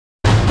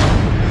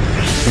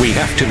We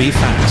have to be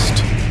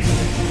fast.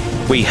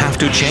 We have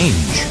to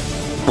change.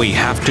 We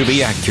have to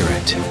be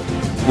accurate.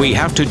 We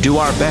have to do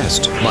our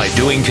best by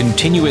doing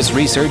continuous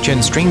research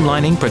and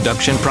streamlining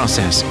production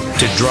process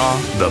to draw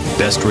the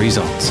best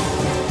results.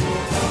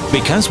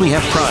 Because we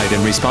have pride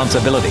and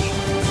responsibility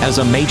as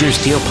a major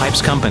steel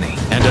pipes company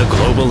and a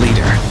global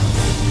leader.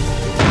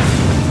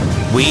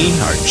 We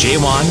are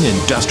Jae Won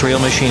Industrial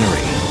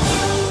Machinery.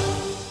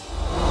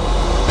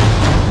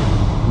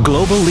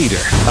 Global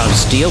leader of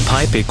steel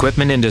pipe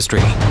equipment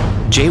industry,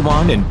 Jae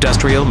Won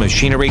Industrial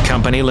Machinery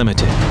Company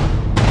Limited.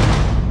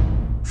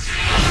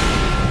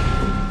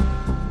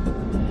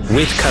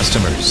 With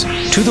customers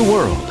to the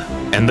world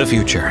and the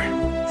future.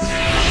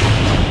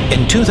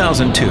 In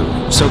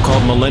 2002,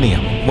 so-called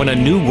millennium, when a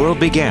new world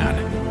began,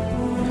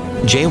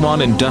 Jae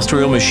Won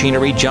Industrial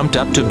Machinery jumped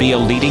up to be a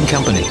leading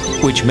company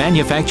which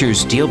manufactures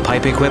steel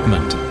pipe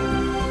equipment.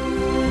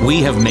 We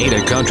have made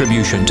a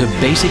contribution to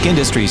basic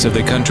industries of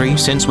the country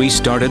since we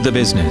started the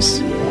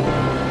business.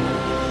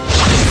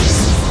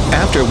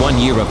 After 1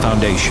 year of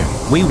foundation,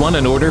 we won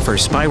an order for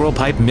spiral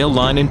pipe mill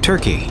line in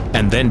Turkey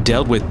and then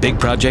dealt with big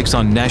projects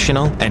on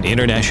national and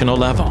international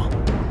level.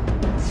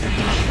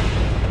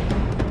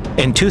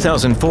 In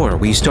 2004,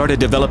 we started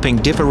developing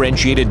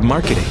differentiated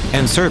marketing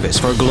and service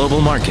for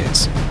global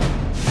markets.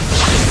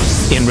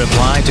 In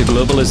reply to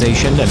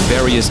globalization and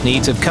various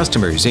needs of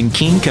customers in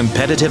keen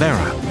competitive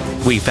era,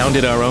 we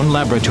founded our own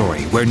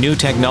laboratory where new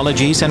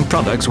technologies and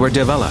products were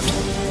developed.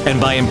 And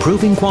by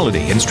improving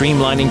quality and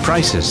streamlining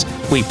prices,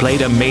 we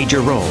played a major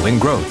role in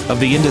growth of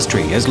the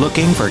industry as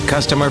looking for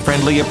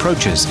customer-friendly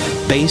approaches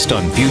based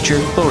on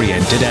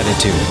future-oriented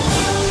attitude.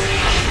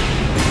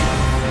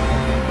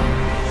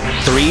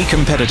 3.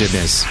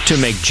 Competitiveness to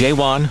make Jae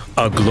Won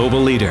a global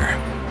leader.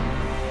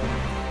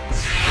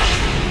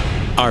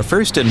 Our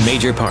first and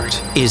major part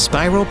is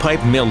spiral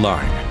pipe mill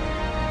line.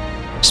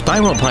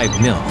 Spiral pipe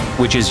mill,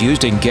 which is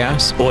used in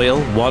gas,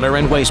 oil, water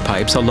and waste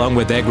pipes along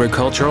with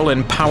agricultural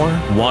and power,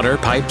 water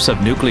pipes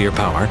of nuclear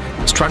power,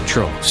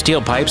 structural,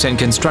 steel pipes and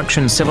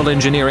construction civil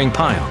engineering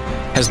pile,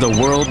 has the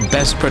world's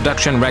best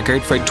production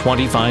record for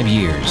 25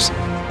 years.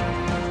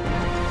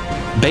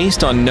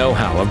 Based on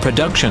know-how of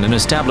production and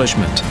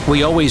establishment,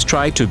 we always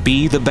try to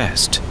be the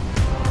best.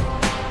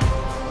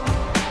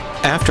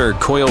 After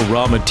coil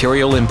raw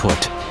material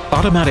input,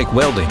 automatic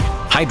welding,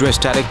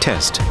 hydrostatic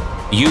test,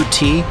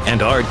 UT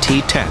and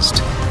RT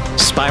test,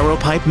 spiral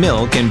pipe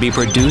mill can be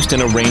produced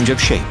in a range of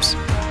shapes,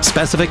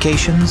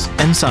 specifications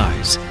and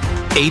size,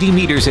 80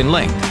 meters in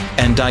length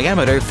and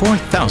diameter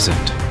 4,000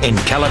 in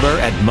caliber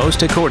at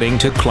most according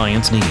to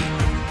client's need.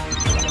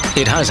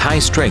 It has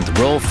high-strength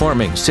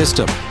roll-forming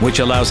system which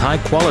allows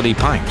high-quality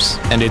pipes,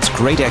 and its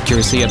great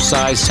accuracy of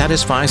size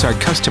satisfies our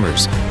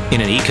customers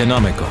in an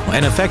economical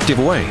and effective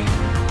way.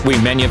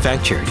 We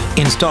manufactured,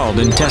 installed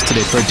and tested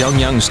it for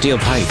Dongyang Steel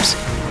Pipes,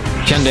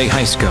 Hyundai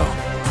Hisco,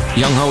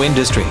 Youngho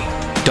Industry,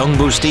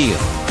 Dongbu Steel,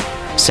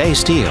 Say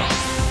Steel,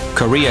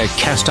 Korea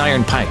Cast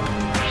Iron Pipe,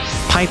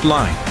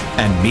 Pipeline,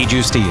 and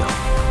Miju Steel.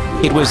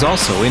 It was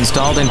also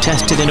installed and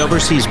tested in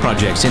overseas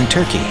projects in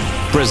Turkey,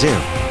 Brazil,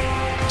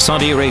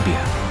 Saudi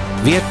Arabia,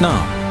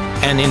 Vietnam,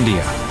 and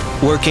India,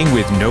 working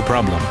with no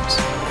problems.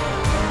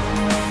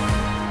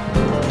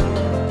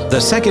 The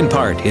second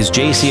part is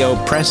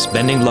JCO Press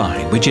bending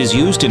line, which is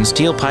used in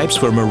steel pipes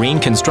for marine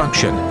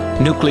construction,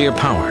 nuclear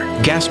power,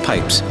 gas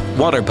pipes,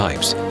 water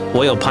pipes,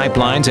 oil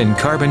pipelines, and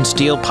carbon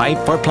steel pipe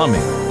for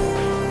plumbing.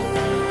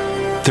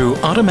 Through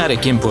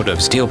automatic input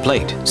of steel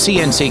plate,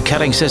 CNC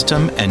cutting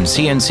system, and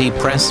CNC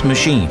press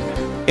machine,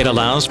 it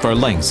allows for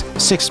lengths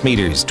 6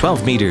 meters,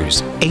 12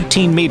 meters,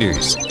 18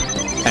 meters,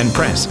 and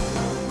press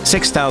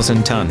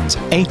 6,000 tons,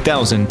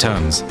 8,000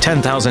 tons,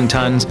 10,000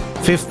 tons,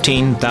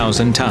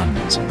 15,000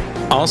 tons.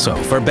 Also,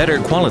 for better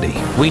quality,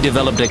 we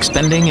developed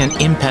expending and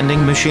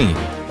impending machine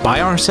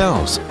by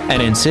ourselves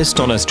and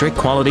insist on a strict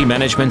quality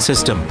management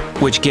system,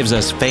 which gives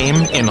us fame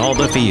in all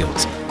the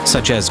fields,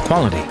 such as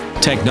quality,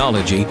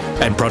 technology,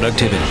 and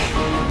productivity.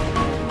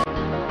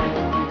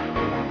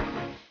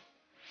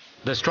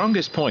 The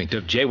strongest point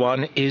of Jae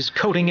Won is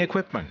coating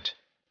equipment,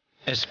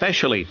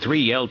 especially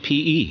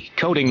 3LPE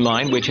coating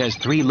line, which has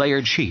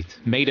 3-layered sheath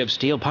made of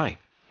steel pipe,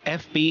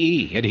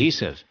 FBE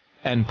adhesive,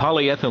 and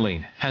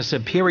polyethylene has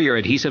superior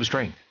adhesive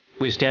strength,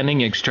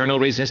 withstanding external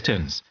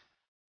resistance.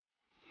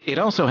 It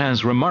also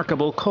has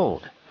remarkable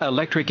cold,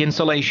 electric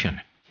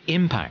insulation,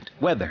 impact,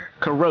 weather,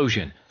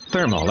 corrosion,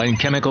 thermal and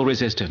chemical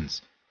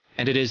resistance,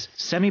 and it is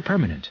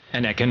semi-permanent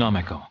and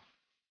economical.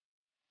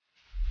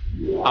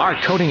 Our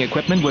coating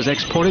equipment was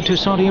exported to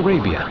Saudi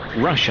Arabia,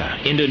 Russia,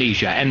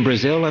 Indonesia, and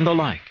Brazil and the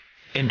like.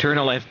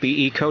 Internal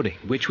FBE coating,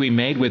 which we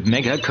made with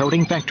Mega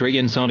Coating Factory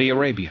in Saudi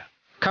Arabia,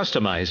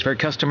 customized for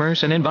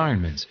customers and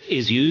environments,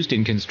 is used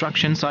in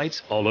construction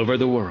sites all over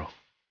the world.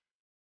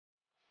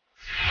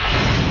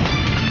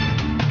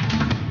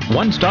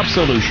 One-stop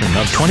solution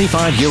of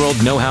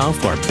 25-year-old know-how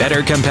for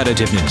better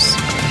competitiveness.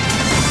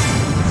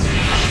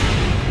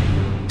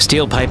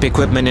 Steel pipe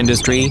equipment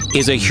industry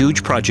is a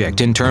huge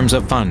project in terms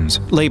of funds,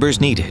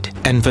 labors needed,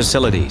 and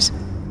facilities.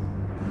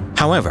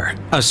 However,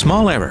 a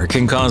small error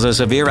can cause a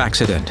severe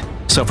accident,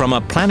 So from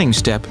a planning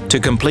step to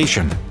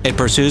completion, it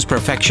pursues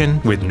perfection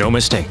with no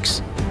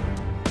mistakes.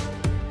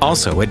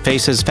 Also, it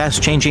faces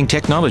fast-changing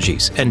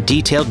technologies and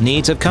detailed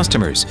needs of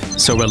customers,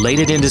 so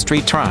related industry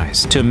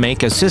tries to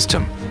make a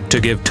system to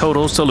give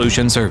total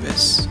solution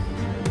service.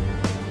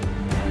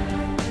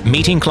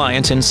 Meeting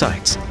clients and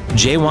sites,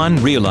 Jae Won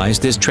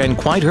realized this trend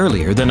quite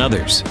earlier than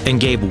others and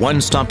gave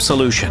one-stop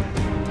solution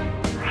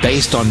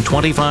based on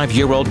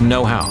 25-year-old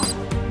know-how,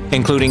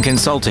 including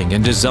consulting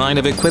and design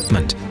of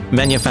equipment,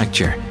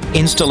 manufacture,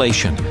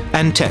 installation,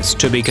 and test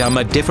to become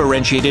a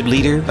differentiated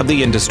leader of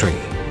the industry.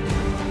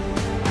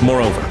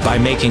 Moreover, by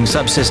making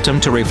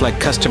subsystem to reflect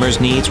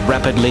customers' needs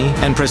rapidly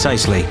and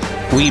precisely,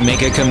 we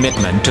make a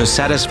commitment to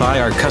satisfy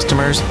our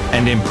customers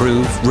and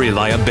improve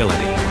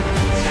reliability.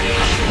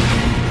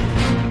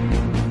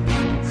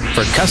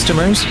 For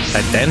customers,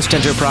 advanced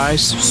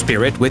enterprise,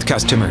 spirit with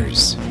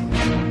customers.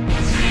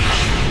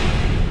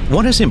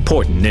 What is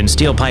important in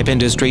steel pipe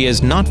industry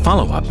is not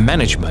follow-up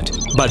management,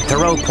 but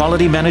thorough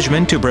quality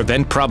management to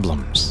prevent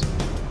problems.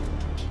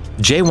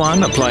 Jae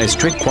Won applies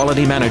strict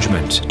quality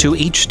management to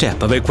each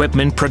step of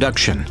equipment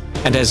production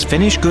and has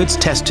finished goods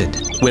tested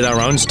with our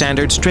own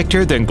standards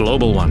stricter than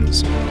global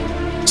ones.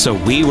 So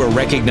we were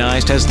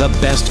recognized as the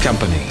best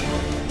company.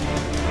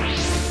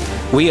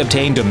 We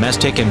obtained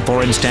domestic and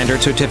foreign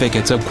standard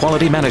certificates of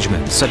quality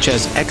management such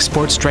as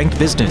Export Strength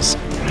Business,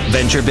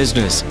 Venture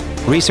Business,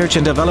 Research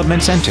and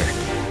Development Center,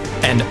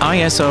 and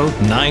ISO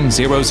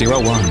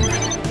 9001,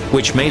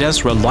 which made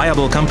us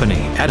reliable company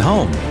at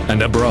home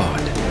and abroad.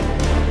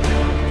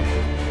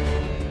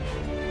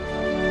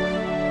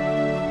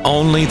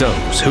 Only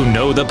those who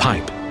know the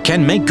pipe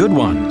can make good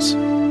ones.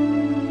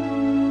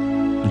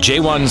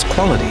 Jae Won's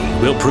quality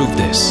will prove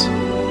this.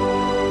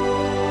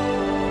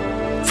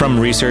 From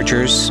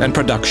researchers and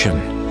production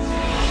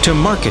to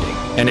marketing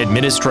and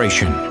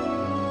administration,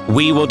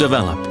 we will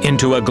develop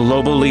into a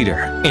global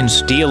leader in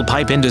steel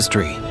pipe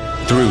industry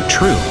through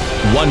true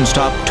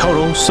one-stop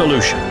total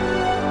solution.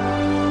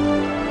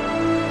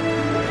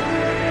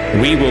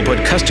 We will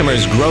put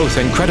customers' growth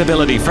and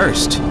credibility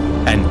first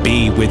and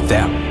be with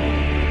them.